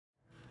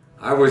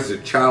I was a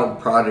child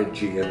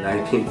prodigy in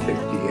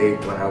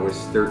 1958 when I was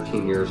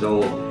 13 years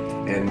old,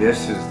 and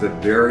this is the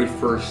very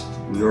first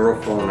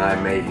Neurophone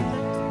I made.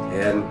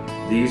 And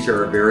these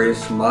are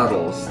various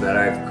models that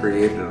I've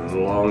created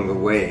along the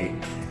way.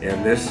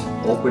 And this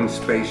open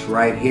space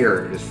right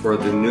here is for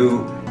the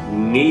new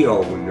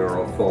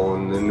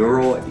Neurophone, the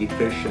Neural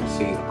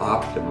Efficiency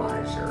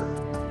Optimizer.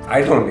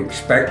 I don't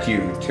expect you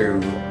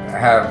to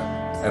have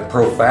a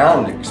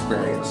profound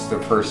experience the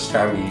first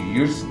time you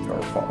use the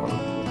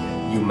Neurophone.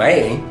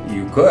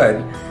 You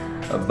could,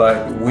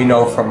 but we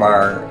know from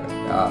our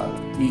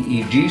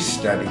EEG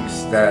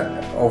studies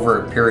that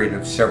over a period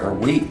of several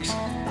weeks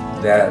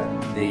that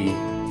the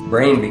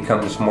brain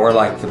becomes more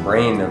like the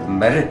brain of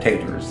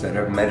meditators that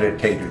have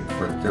meditated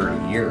for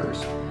 30 years.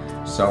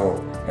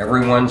 So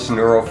everyone's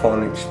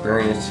Neurophone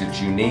experience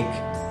is unique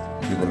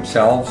to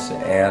themselves,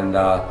 and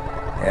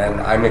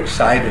I'm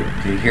excited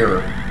to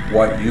hear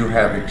what you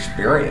have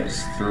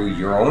experienced through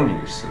your own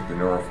use of the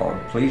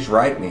Neurophone. Please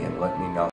write me and let me know.